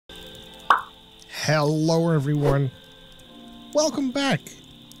Hello everyone, welcome back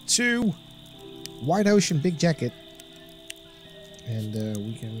to White Ocean Big Jacket. And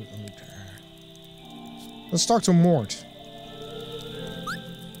we can let's talk to Mort.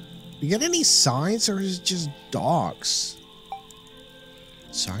 You get any signs, or is it just dogs?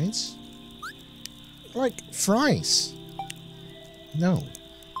 Signs? Like fries? No.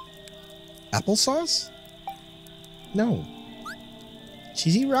 Applesauce? No.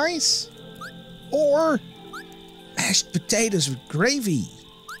 Cheesy rice? Or mashed potatoes with gravy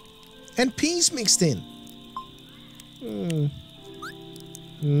and peas mixed in.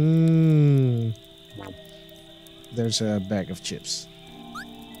 There's a bag of chips.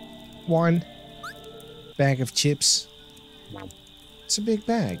 One bag of chips. It's a big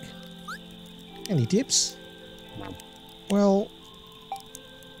bag. Any dips? Well,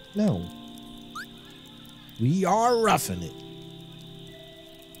 no. We are roughing it.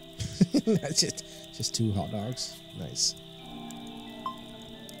 That's just 2 hot dogs. Nice.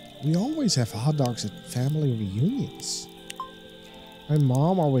 We always have hot dogs at family reunions. My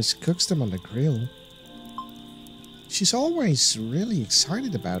mom always cooks them on the grill. She's always really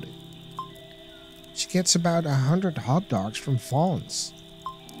excited about it. She gets about 100 hot dogs from Vaughn's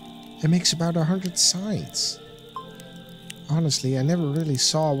and makes about 100 sides. Honestly, I never really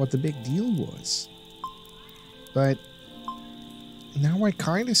saw what the big deal was. But now I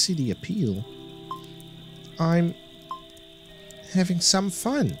kind of see the appeal. I'm having some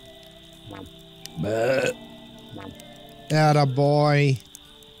fun. Atta boy.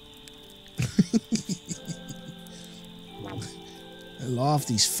 I love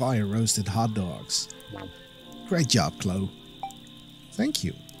these fire-roasted hot dogs. Great job, Chloe. Thank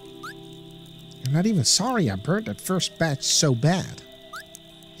you. I'm not even sorry I burnt that first batch so bad.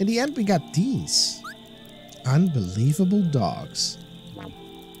 In the end, we got these. Unbelievable dogs.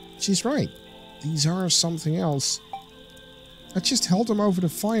 She's right. These are something else. I just held them over the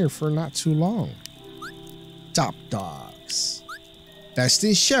fire for not too long. Top dogs. Best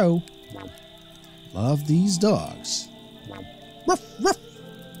in show. Love these dogs. Ruff, ruff.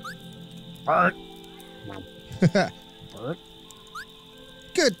 Bert. Bert.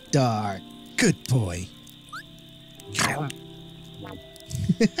 Good dog. Good boy.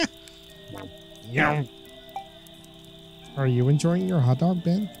 Yum. Are you enjoying your hot dog,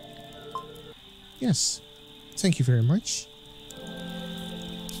 Ben? Yes. Thank you very much.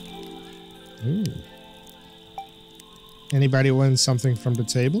 Ooh. Anybody want something from the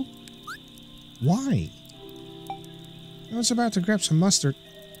table? Why? I was about to grab some mustard,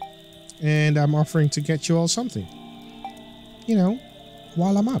 and I'm offering to get you all something. You know,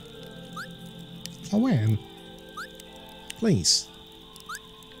 while I'm up. Chloe, please,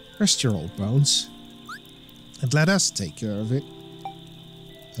 rest your old bones, and let us take care of it.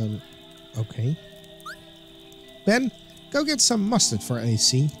 Okay. Ben, go get some mustard for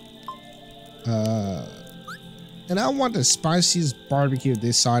AC. And I want the spiciest barbecue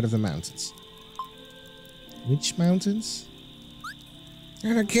this side of the mountains. Which mountains?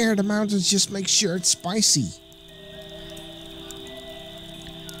 I don't care, the mountains, just make sure it's spicy.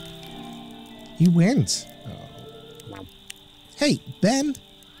 He went. Oh. Hey, Ben.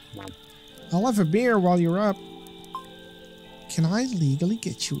 I'll have a beer while you're up. Can I legally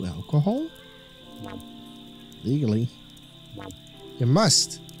get you alcohol? Legally? You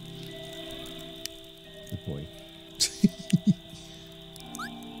must. Good boy.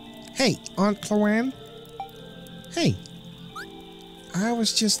 Hey, Aunt Chloe. Hey. I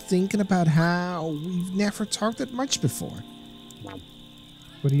was just thinking about how we've never talked that much before.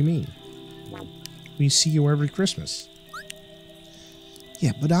 What do you mean? We see you every Christmas.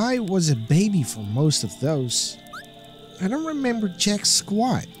 Yeah, but I was a baby for most of those. I don't remember jack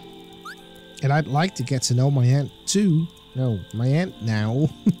squat. And I'd like to get to know my aunt too. No, my aunt now.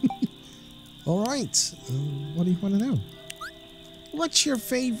 Alright, what do you want to know? What's your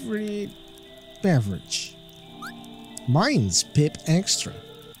favorite beverage? Mine's Pip Extra.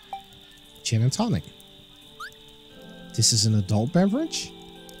 Gin and tonic. This is an adult beverage?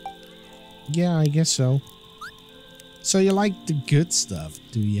 Yeah, I guess so. So you like the good stuff,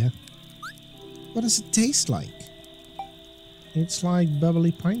 do you? What does it taste like? It's like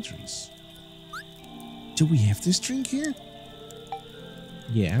bubbly pine trees. Do we have this drink here?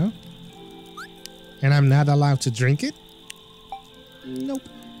 Yeah. And I'm not allowed to drink it? Nope.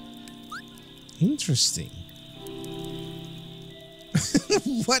 Interesting.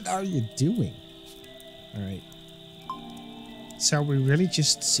 What are you doing? Alright. So we really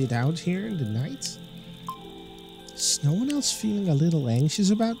just sit out here in the night? Is no one else feeling a little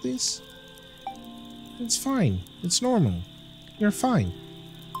anxious about this? It's fine. It's normal. You're fine.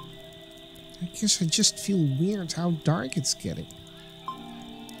 I guess I just feel weird how dark it's getting.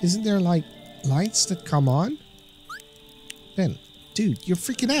 Isn't there, like, lights that come on? Ben, dude, you're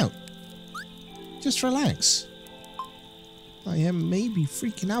freaking out. Just relax. I am maybe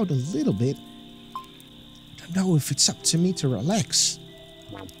freaking out a little bit. I don't know if it's up to me to relax.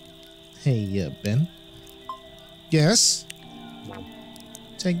 Hey, Ben. Yes?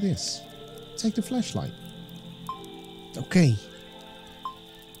 Take this. Take the flashlight. Okay.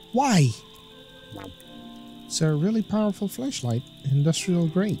 Why? It's a really powerful flashlight, industrial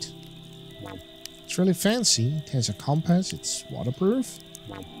grade. It's really fancy. It has a compass, it's waterproof.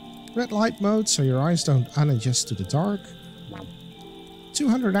 Red light mode so your eyes don't unadjust to the dark.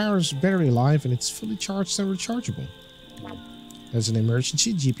 200 hours battery life and it's fully charged and rechargeable. As an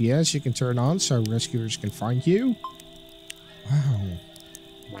emergency, GPS you can turn on so rescuers can find you. Wow.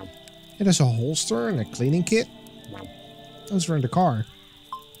 It has a holster and a cleaning kit. Those are in the car.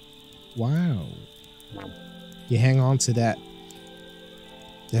 Wow. You hang on to that.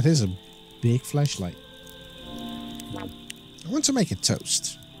 That is a big flashlight. I want to make a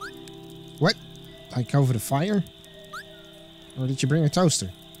toast. What? Like over the fire? Or did you bring a toaster?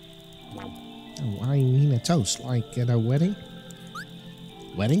 Oh, I mean a toast, like at a wedding?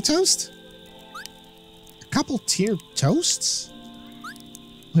 Wedding toast? A couple tiered toasts?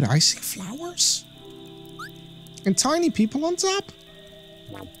 With icing flowers? And tiny people on top?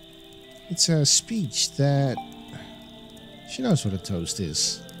 It's a speech that... She knows what a toast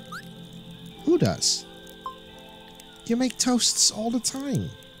is. Who does? You make toasts all the time.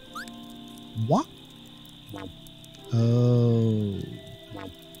 What? Oh.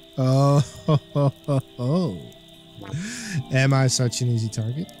 Oh. Am I such an easy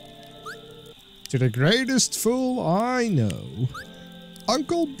target? To the greatest fool I know.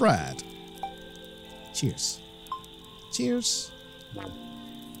 Uncle Brad. Cheers. Cheers.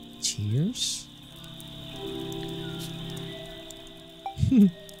 Cheers.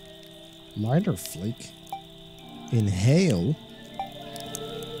 Lighter flake. Inhale.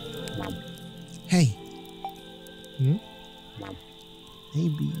 Hey.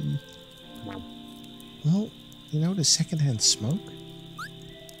 Maybe. Well, you know the secondhand smoke?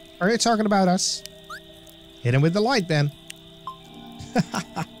 Are you talking about us? Hit him with the light, then.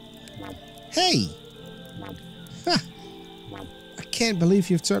 Hey! I can't believe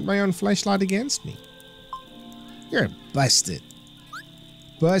you've turned my own flashlight against me. You're busted.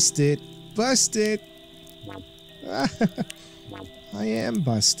 Busted. Busted. I am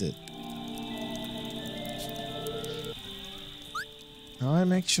busted.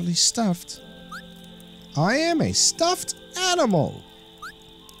 I'm actually stuffed. I am a stuffed animal.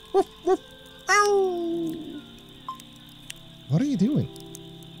 Woof, woof. Ow. What are you doing?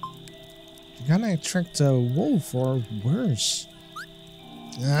 You're gonna attract a wolf or worse.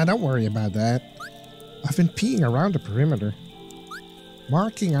 Don't worry about that. I've been peeing around the perimeter,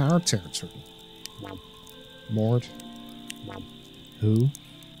 marking our territory. Mort. Who?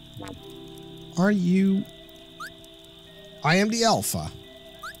 Are you? I am the alpha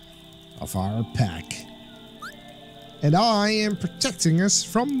of our pack. And I am protecting us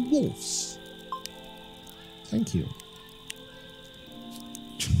from wolves. Thank you.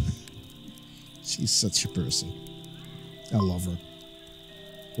 She's such a person. I love her.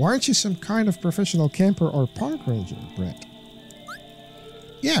 Why aren't you some kind of professional camper or park ranger, Brett?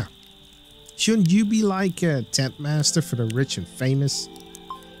 Yeah. Shouldn't you be like a tent master for the rich and famous?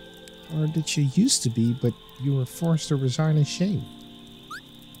 Or did you used to be, but you were forced to resign in shame?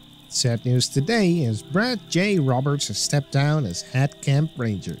 Sad news today, as Brad J. Roberts has stepped down as head camp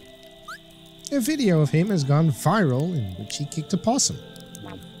ranger. A video of him has gone viral in which he kicked a possum.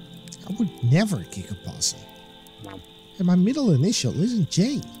 I would never kick a possum. And my middle initial isn't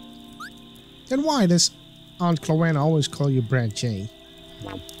J. Then why does Aunt Chloe always call you Brad J?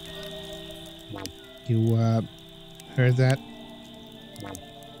 You, heard that?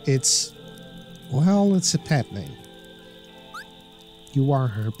 It's a pet name. You are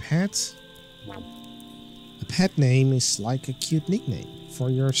her pet? A pet name is like a cute nickname for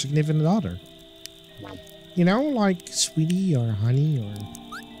your significant other. You know, like sweetie or honey or...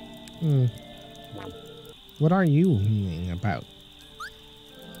 What are you hmming about?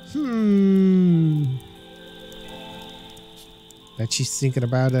 Bet she's thinking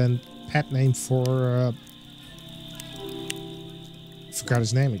about a pet name for, forgot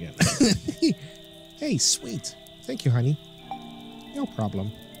his name again. Hey, sweet. Thank you, honey. No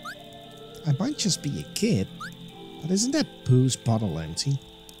problem. I might just be a kid, but isn't that Pooh's bottle empty?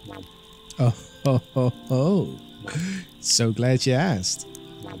 Oh, ho, ho, ho. So glad you asked.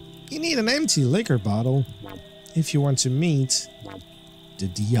 You need an empty liquor bottle if you want to meet the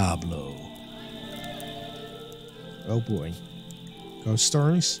Diablo. Oh boy. Ghost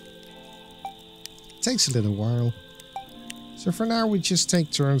stories? Takes a little while. So for now we just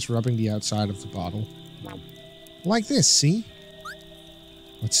take turns rubbing the outside of the bottle. Like this, see?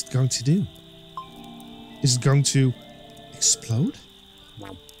 What's it going to do? Is it going to explode?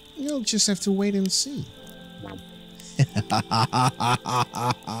 You'll just have to wait and see.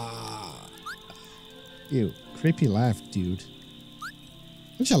 Ew, creepy laugh, dude.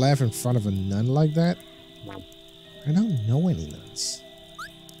 Don't you laugh in front of a nun like that? I don't know any nuns.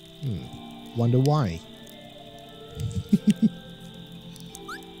 Wonder why.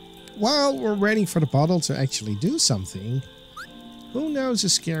 While we're waiting for the bottle to actually do something, who knows a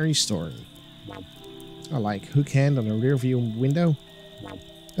scary story? I like hook hand on a rear view window.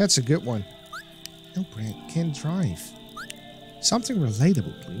 That's a good one. No, Brad, can't drive. Something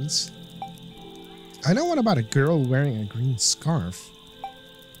relatable, please. I know one about a girl wearing a green scarf,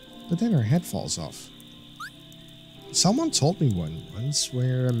 but then her head falls off. Someone told me one once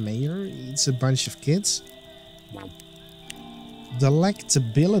where a mayor eats a bunch of kids.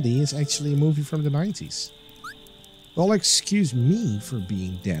 Delectability is actually a movie from the 90s. Well, excuse me for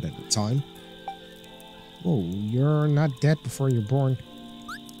being dead at the time. Whoa, you're not dead before you're born.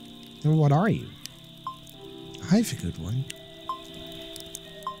 Then what are you? I have a good one.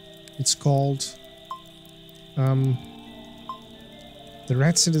 It's called... The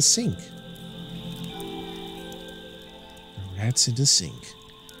Rats in the Sink. The Rats in the Sink.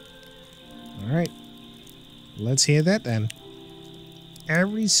 Alright. Let's hear that then.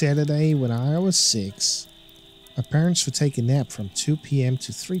 Every Saturday when I was 6, my parents would take a nap from 2 p.m.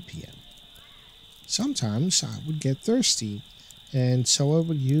 to 3 p.m. Sometimes I would get thirsty, and so I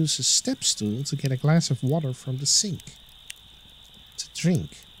would use a step stool to get a glass of water from the sink to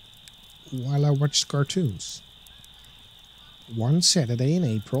drink while I watched cartoons. One Saturday in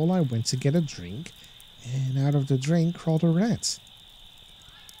April, I went to get a drink, and out of the drain crawled a rat.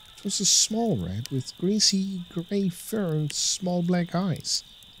 It was a small rat with greasy grey fur and small black eyes.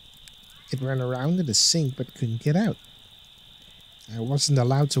 It ran around in the sink but couldn't get out. I wasn't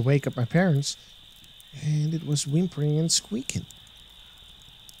allowed to wake up my parents, and it was whimpering and squeaking.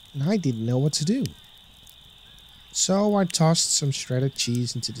 And I didn't know what to do. So I tossed some shredded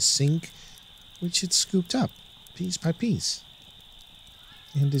cheese into the sink, which it scooped up, piece by piece,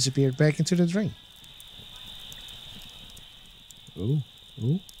 and disappeared back into the drain. Ooh.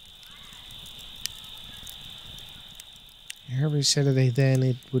 Every Saturday then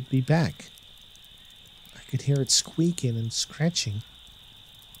it would be back. I could hear it squeaking and scratching,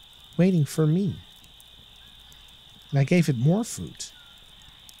 waiting for me. And I gave it more food.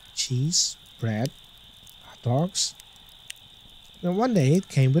 Cheese, bread, hot dogs. And one day it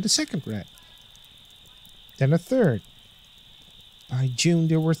came with a second rat. Then a third. By June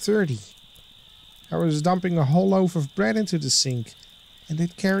there were 30. I was dumping a whole loaf of bread into the sink, and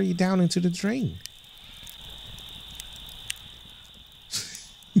they'd carry it down into the drain.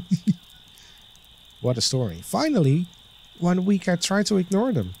 What a story. Finally, one week I tried to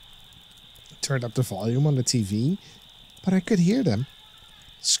ignore them. I turned up the volume on the TV, but I could hear them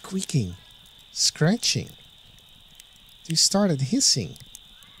squeaking, scratching. They started hissing,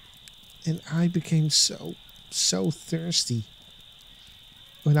 and I became so thirsty.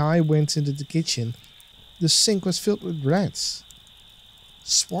 When I went into the kitchen, the sink was filled with rats,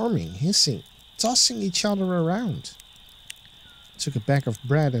 swarming, hissing, tossing each other around. I took a bag of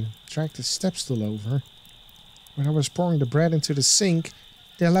bread and dragged the step stool over. When I was pouring the bread into the sink,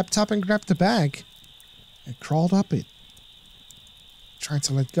 they leapt up and grabbed the bag and crawled up it. I tried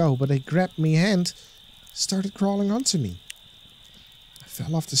to let go, but they grabbed my hand, started crawling onto me. I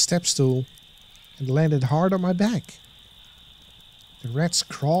fell off the step stool and landed hard on my back. The rats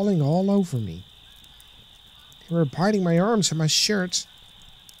crawling all over me. They were biting my arms and my shirt.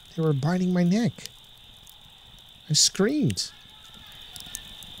 They were biting my neck. I screamed.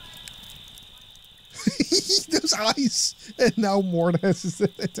 Those eyes! And now Mort has his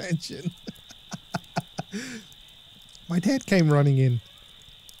attention. My dad came running in.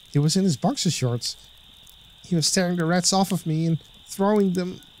 He was in his boxer shorts. He was tearing the rats off of me and throwing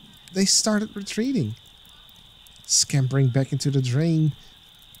them. They started retreating, scampering back into the drain.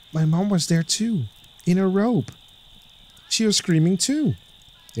 My mom was there too, in her robe. She was screaming too.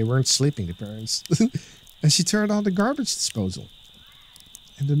 They weren't sleeping, the parents. And she turned on the garbage disposal.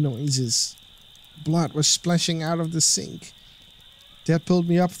 And the noises. Blood was splashing out of the sink. Dad pulled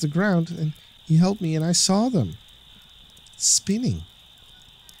me off the ground and he helped me, and I saw them spinning.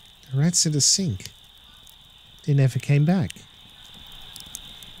 The rats in the sink. They never came back.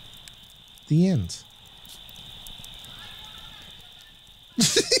 The end.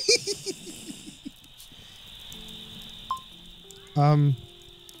 The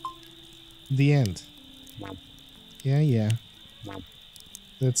end. Yeah.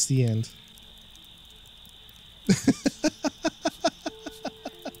 That's the end.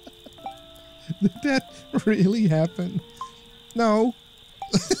 Did that really happen? No.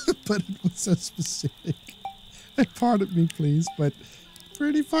 But it was so specific. And pardon me, please, but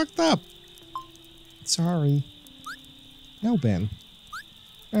pretty fucked up. Sorry. No, Ben.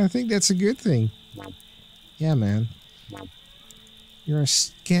 I think that's a good thing. Yeah, man. You're a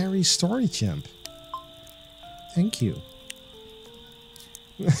scary story chimp. Thank you.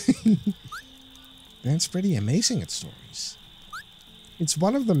 Ben's pretty amazing at stories. It's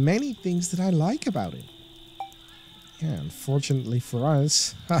one of the many things that I like about it. Yeah, unfortunately for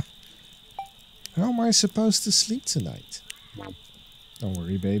us, how am I supposed to sleep tonight? Don't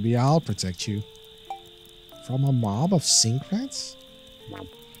worry, baby, I'll protect you. From a mob of sink rats?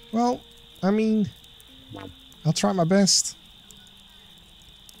 Well, I mean, I'll try my best.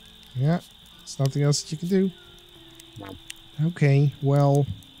 Yeah, there's nothing else that you can do. Okay, well,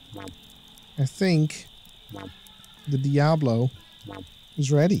 I think the Diablo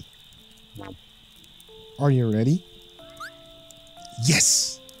is ready. Are you ready?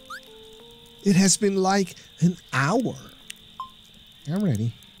 Yes! It has been like an hour. I'm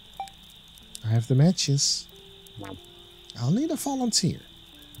ready. I have the matches. I'll need a volunteer.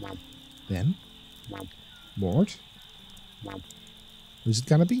 Ben? Mort? Who's it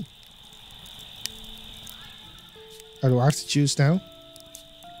gonna be? Oh, do I have to choose now?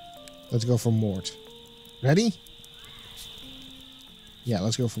 Let's go for Mort. Ready? Yeah,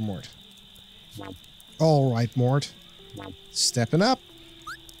 let's go for Mort. Alright, Mort. Stepping up.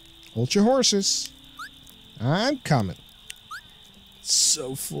 Hold your horses. I'm coming.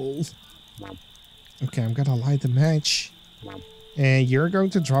 So full. Okay, I'm gonna light the match. And you're going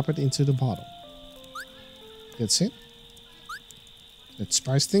to drop it into the bottle. That's it. Let's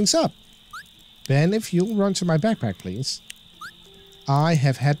spice things up. Ben, if you'll run to my backpack, please. I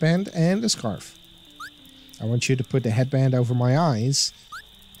have headband and a scarf. I want you to put the headband over my eyes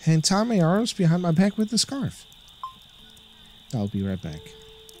and tie my arms behind my back with the scarf. I'll be right back.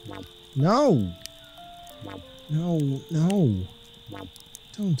 No! No.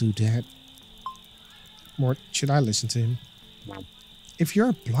 Don't do that. Mort, should I listen to him? If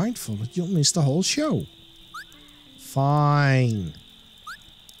you're blindfolded, you'll miss the whole show. Fine.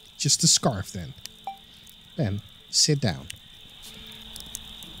 Just a scarf, then. Ben, sit down.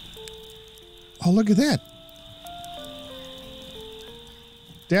 Oh, look at that.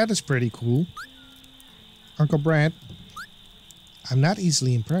 That is pretty cool. Uncle Brad, I'm not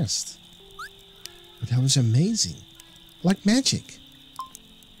easily impressed. But that was amazing. Like magic.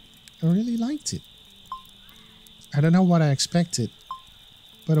 I really liked it. I don't know what I expected,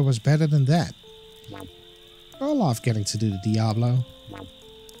 but it was better than that. I love getting to do the Diablo.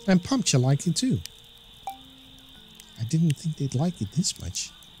 And pumped you like it too. I didn't think they'd like it this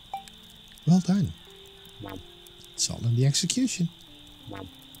much. Well done. It's all in the execution.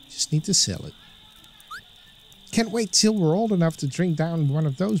 Just need to sell it. Can't wait till we're old enough to drink down one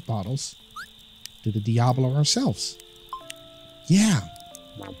of those bottles. Do the Diablo ourselves. Yeah.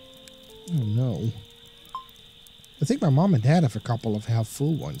 Oh no. I think my mom and dad have a couple of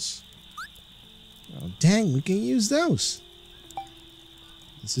half-full ones. Oh dang, we can use those.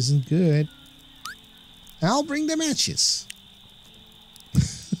 This isn't good. I'll bring the matches.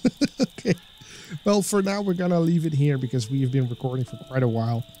 Okay. Well, for now, we're gonna leave it here because we have been recording for quite a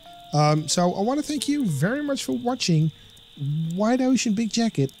while. So I want to thank you very much for watching White Ocean Big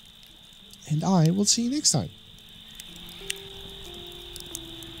Jacket, and I will see you next time.